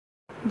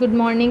Good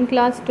morning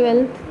class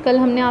 12th। कल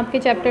हमने आपके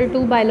चैप्टर 2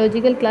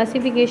 बायोलॉजिकल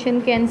क्लासिफिकेशन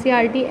के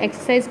एनसीईआरटी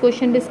एक्सरसाइज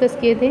क्वेश्चन डिस्कस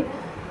किए थे।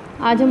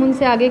 आज हम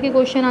उनसे आगे के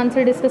क्वेश्चन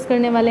आंसर डिस्कस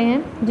करने वाले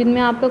हैं,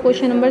 जिनमें आपका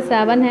क्वेश्चन नंबर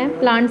 7 है,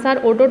 plants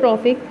are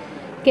autotrophic,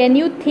 can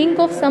you think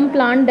of some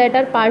plant that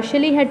are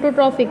partially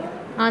heterotrophic?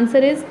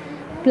 Answer is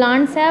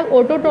plants have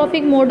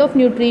autotrophic mode of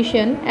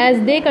nutrition as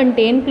they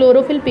contain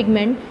chlorophyll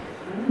pigment,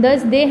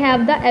 thus they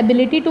have the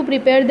ability to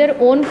prepare their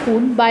own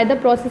food by the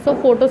process of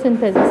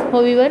photosynthesis.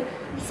 However,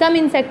 some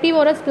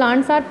insectivorous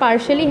plants are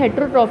partially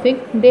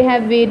heterotrophic. They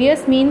have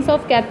various means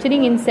of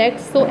capturing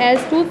insects so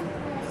as to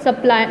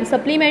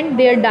supplement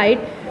their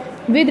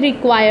diet with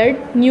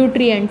required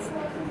nutrients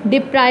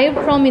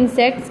deprived from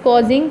insects,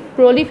 causing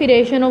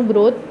proliferation of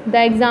growth.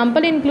 The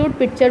example include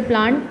pitcher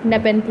plant,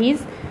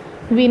 nepenthes,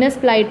 Venus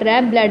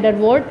flytrap,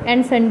 bladderwort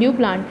and sundew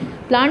plant.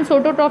 Plants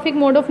autotrophic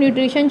mode of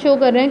nutrition show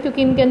कर रहे हैं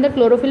क्योंकि इनके अंदर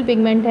chlorophyll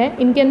pigment है।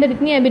 इनके अंदर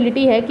इतनी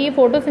एबिलिटी है कि ये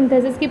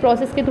फोटोसिंथेसिस की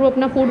प्रोसेस के थ्रू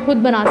अपना फूड खुद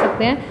बना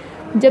सकते हैं,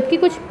 जबकि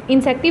कुछ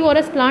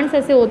इंसेक्टिवोरस प्लांट्स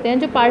ऐसे होते हैं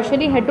जो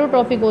पार्शियली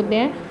हेटरोट्रॉफिक होते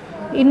हैं।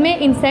 इनमें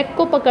इंसेक्ट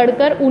को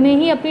पकड़कर उन्हें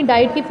ही अपनी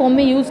डाइट की फॉर्म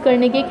में यूज़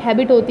करने की एक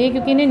हैबिट होती है,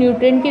 क्योंकि इन्हें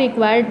न्यूट्रिएंट की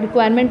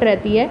रिक्वायरमेंट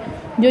रहती है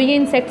जो ये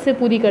इंसेक्ट से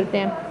पूरी करते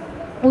हैं,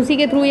 उसी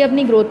के थ्रू ये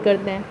अपनी ग्रोथ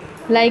करते हैं,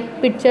 like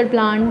pitcher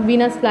plant,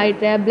 Venus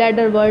flytrap,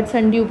 bladderwort,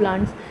 sundew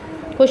plants.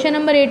 Question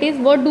number 8 is,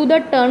 what do the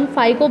term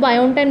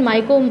phycobiont and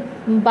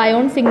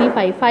mycobiont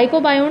signify?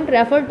 Phycobiont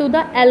refer to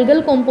the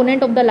algal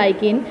component of the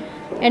lichen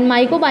and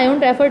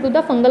mycobiont refer to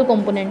the fungal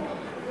component.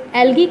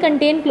 Algae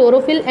contain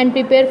chlorophyll and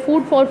prepare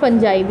food for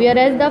fungi,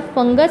 whereas the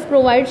fungus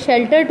provides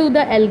shelter to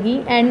the algae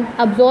and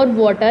absorb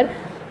water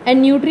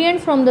and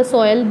nutrients from the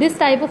soil. This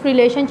type of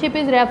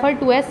relationship is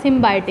referred to as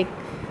symbiotic.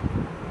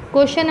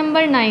 Question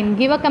number 9.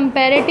 Give a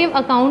comparative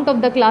account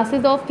of the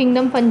classes of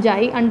kingdom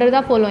fungi under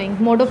the following: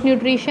 mode of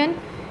nutrition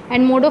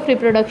and mode of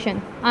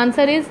reproduction.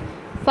 Answer is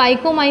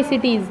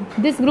Phycomycetes.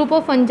 This group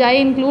of fungi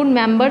include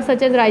members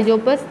such as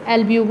Rhizopus,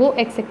 Albugo,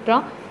 etc.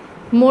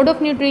 Mode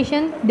of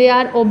nutrition: they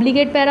are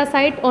obligate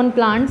parasite on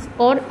plants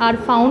or are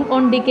found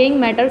on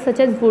decaying matter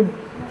such as wood.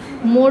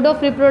 Mode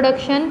of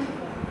reproduction: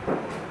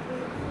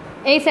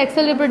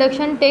 asexual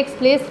reproduction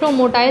takes place through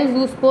motile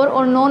zoospore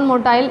or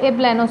non-motile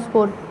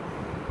aplanospore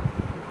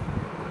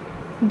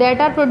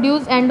that are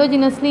produced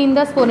endogenously in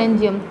the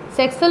sporangium.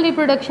 Sexual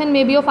reproduction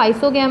may be of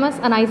isogamous,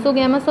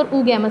 anisogamous or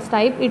oogamous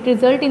type. It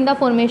results in the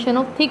formation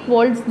of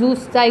thick-walled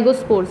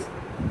zygospores.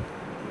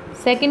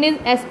 Second is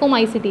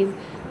Ascomycetes.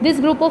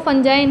 This group of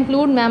fungi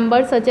include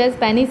members such as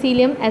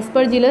Penicillium,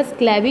 Aspergillus,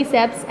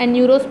 Claviceps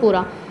and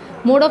Neurospora.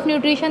 Mode of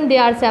nutrition: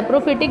 they are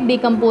saprophytic,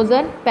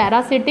 decomposer,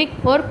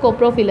 parasitic or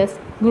coprophilous,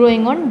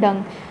 growing on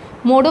dung.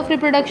 Mode of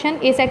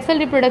reproduction: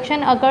 asexual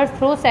reproduction occurs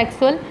through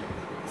sexual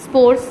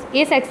spores.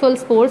 Asexual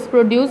spores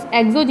produced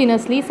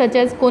exogenously such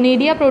as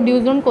conidia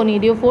produced on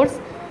conidiophores.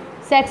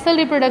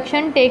 Sexual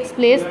reproduction takes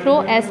place through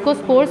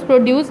ascospores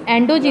produced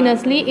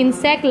endogenously in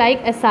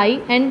sac-like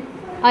asci and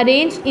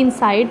arranged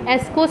inside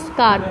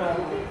ascocarp.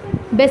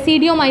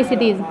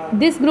 Basidiomycetes.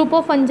 This group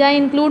of fungi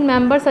include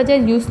members such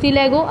as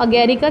Eustylago,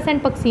 Agaricus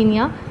and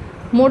Puccinia.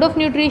 Mode of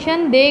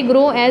nutrition: they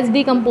grow as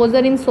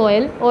decomposer in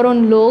soil or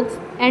on logs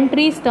and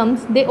tree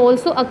stumps. They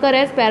also occur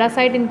as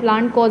parasite in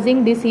plant,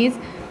 causing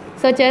disease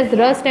such as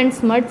rust and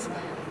smuts.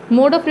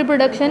 Mode of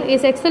reproduction: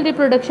 asexual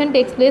reproduction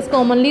takes place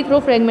commonly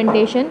through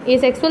fragmentation.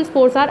 Asexual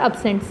spores are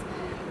absent.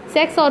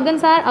 Sex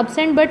organs are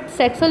absent, but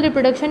sexual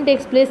reproduction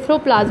takes place through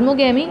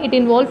plasmogamy. It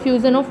involves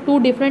fusion of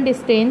two different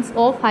strains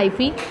of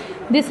hyphae.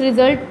 This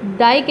result,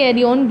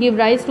 dikaryon, give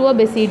rise to a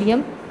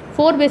basidium.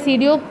 4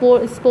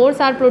 basidiospores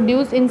are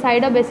produced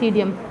inside a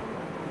basidium.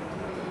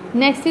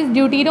 Next is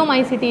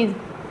Deuteromycetes.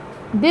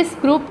 This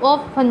group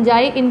of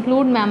fungi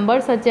include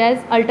members such as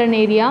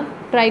Alternaria,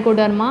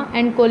 Trichoderma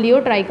and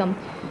Coleotrichum.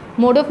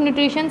 Mode of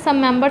nutrition: some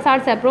members are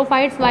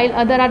saprophytes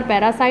while others are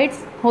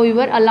parasites.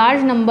 However, a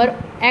large number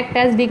act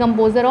as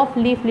decomposer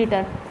of leaf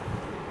litter.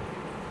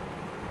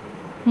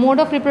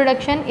 Mode of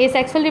reproduction: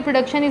 asexual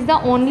reproduction is the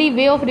only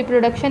way of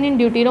reproduction in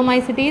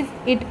Deuteromycetes.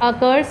 It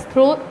occurs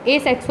through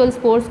asexual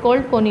spores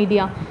called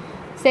conidia.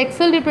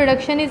 Sexual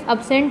reproduction is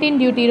absent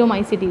in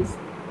Deuteromycetes.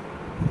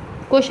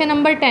 Question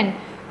number 10.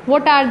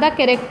 What are the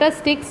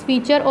characteristic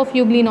features of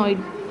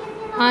euglenoid?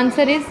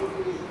 Answer is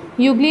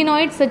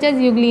euglenoids such as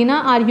euglena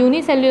are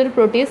unicellular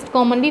protists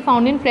commonly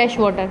found in fresh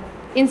water.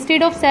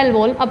 Instead of cell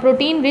wall, a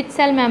protein-rich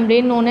cell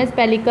membrane known as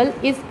pellicle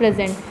is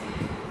present.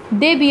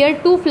 They bear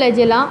 2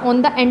 flagella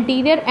on the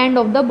anterior end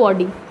of the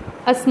body.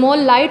 A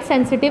small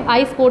light-sensitive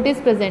eye spot is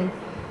present.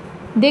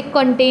 They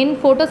contain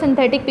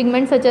photosynthetic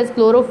pigments such as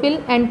chlorophyll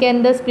and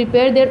can thus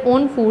prepare their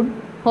own food.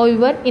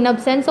 However, in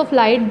absence of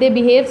light, they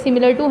behave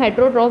similar to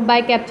heterotroph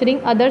by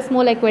capturing other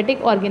small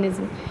aquatic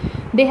organisms.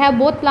 They have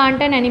both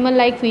plant and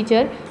animal-like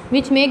features,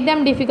 which make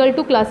them difficult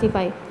to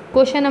classify.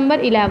 Question number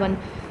 11.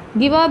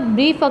 Give a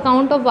brief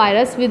account of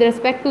virus with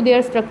respect to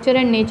their structure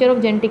and nature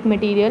of genetic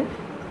material.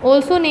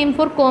 Also named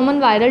for common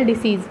viral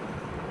disease.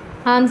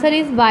 Answer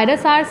is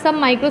virus are some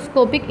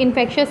microscopic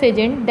infectious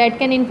agent that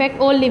can infect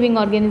all living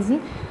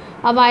organisms.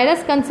 A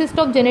virus consists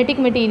of genetic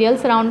material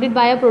surrounded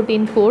by a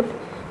protein coat.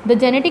 The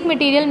genetic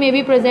material may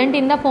be present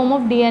in the form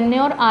of DNA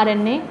or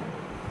RNA.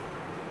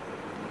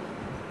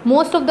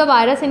 Most of the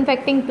virus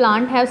infecting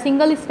plant have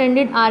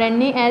single-stranded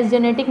RNA as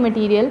genetic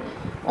material.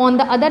 On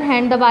the other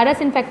hand, the virus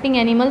infecting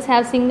animals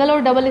have single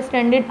or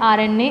double-stranded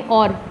RNA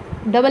or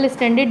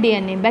double-stranded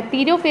DNA.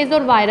 Bacteriophage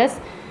or virus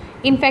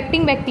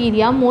infecting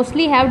bacteria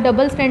mostly have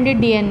double-stranded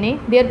DNA.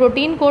 Their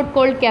protein coat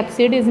called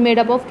capsid is made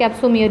up of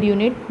capsomere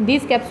unit.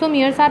 These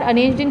capsomeres are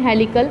arranged in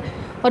helical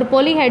or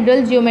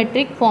polyhedral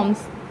geometric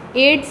forms.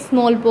 AIDS,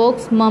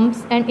 smallpox,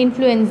 mumps and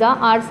influenza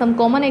are some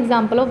common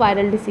example of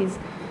viral disease.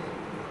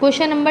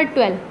 Question number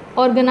 12.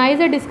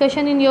 Organize a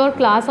discussion in your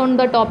class on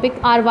the topic,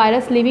 are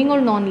virus living or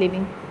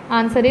non-living?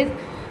 Answer is,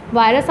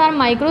 viruses are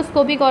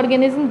microscopic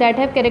organisms that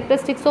have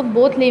characteristics of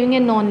both living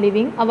and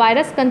non-living. A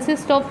virus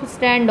consists of a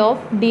strand of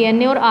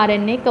DNA or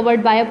RNA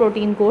covered by a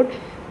protein coat.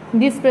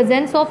 This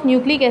presence of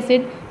nucleic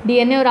acid,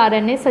 DNA or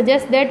RNA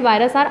suggests that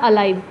viruses are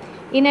alive.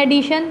 In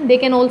addition, they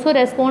can also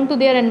respond to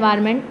their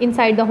environment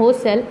inside the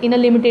host cell in a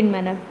limited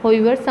manner.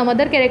 However, some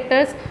other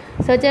characters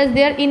such as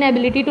their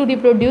inability to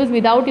reproduce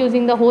without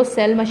using the host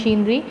cell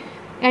machinery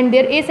and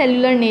their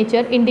acellular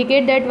nature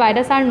indicate that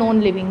viruses are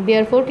non-living.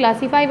 Therefore,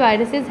 classify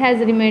viruses has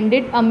remained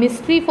a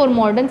mystery for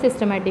modern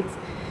systematics.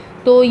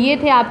 तो ये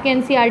थे आपके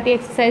NCERT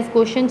exercise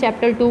question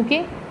chapter 2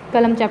 के.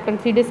 कल हम chapter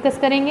 3 discuss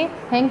करेंगे.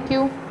 Thank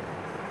you.